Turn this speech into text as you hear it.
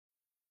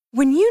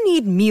When you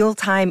need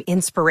mealtime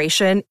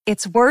inspiration,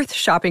 it's worth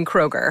shopping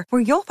Kroger,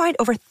 where you'll find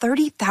over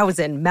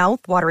 30,000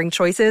 mouth-watering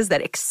choices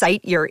that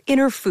excite your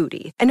inner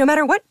foodie. And no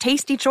matter what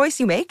tasty choice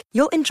you make,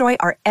 you'll enjoy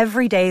our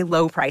everyday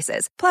low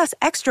prices, plus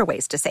extra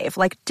ways to save,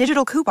 like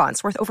digital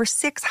coupons worth over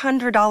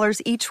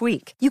 $600 each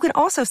week. You can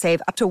also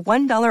save up to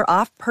 $1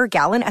 off per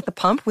gallon at the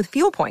pump with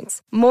fuel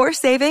points. More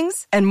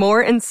savings and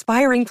more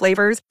inspiring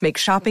flavors make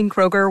shopping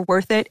Kroger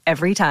worth it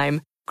every time.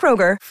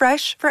 Kroger,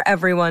 fresh for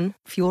everyone.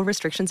 Fuel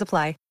restrictions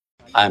apply.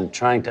 I'm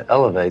trying to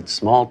elevate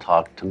small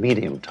talk to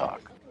medium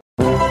talk.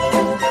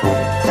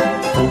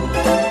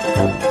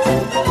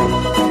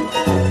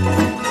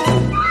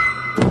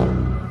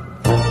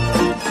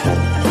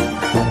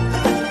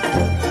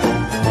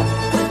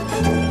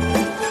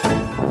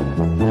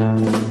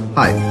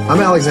 Hi, I'm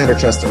Alexander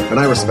Chester, and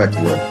I respect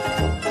wood.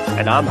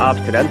 And I'm Ab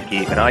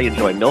Studensky, and I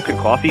enjoy milk and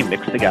coffee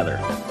mixed together.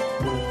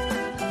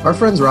 Our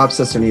friends Rob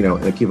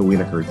Cesternino and Akiva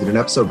Wienerker did an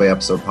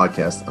episode-by-episode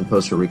podcast on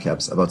post-show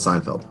recaps about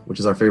Seinfeld, which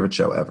is our favorite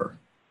show ever.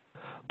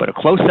 But a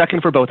close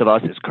second for both of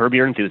us is Curb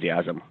Your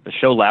Enthusiasm, the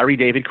show Larry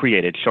David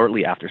created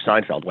shortly after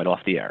Seinfeld went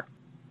off the air.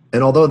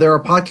 And although there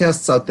are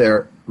podcasts out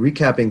there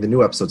recapping the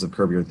new episodes of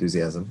Curb Your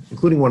Enthusiasm,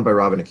 including one by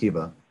Rob and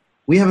Akiva,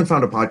 we haven't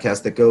found a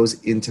podcast that goes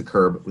into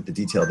Curb with the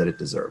detail that it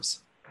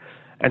deserves.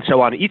 And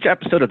so on each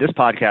episode of this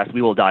podcast,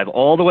 we will dive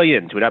all the way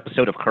into an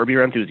episode of Curb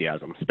Your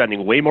Enthusiasm,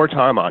 spending way more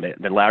time on it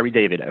than Larry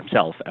David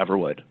himself ever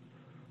would.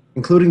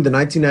 Including the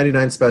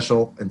 1999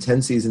 special and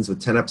 10 seasons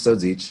with 10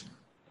 episodes each,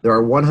 there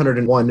are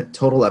 101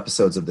 total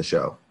episodes of the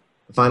show,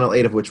 the final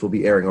 8 of which will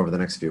be airing over the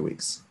next few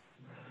weeks.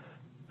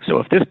 So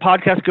if this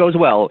podcast goes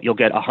well, you'll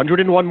get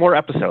 101 more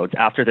episodes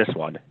after this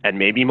one, and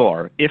maybe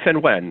more, if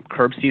and when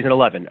Curb Season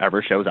 11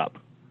 ever shows up.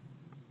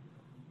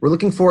 We're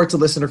looking forward to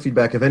listener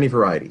feedback of any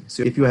variety,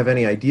 so if you have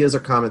any ideas or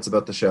comments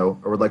about the show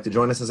or would like to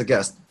join us as a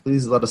guest,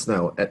 please let us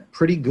know at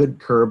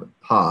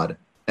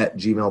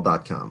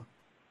prettygoodcurbpod@gmail.com.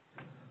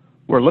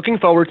 We're looking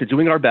forward to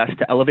doing our best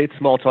to elevate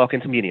small talk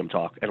into medium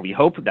talk, and we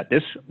hope that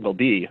this will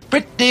be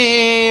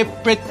pretty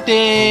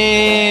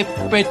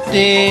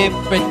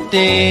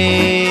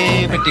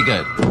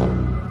good.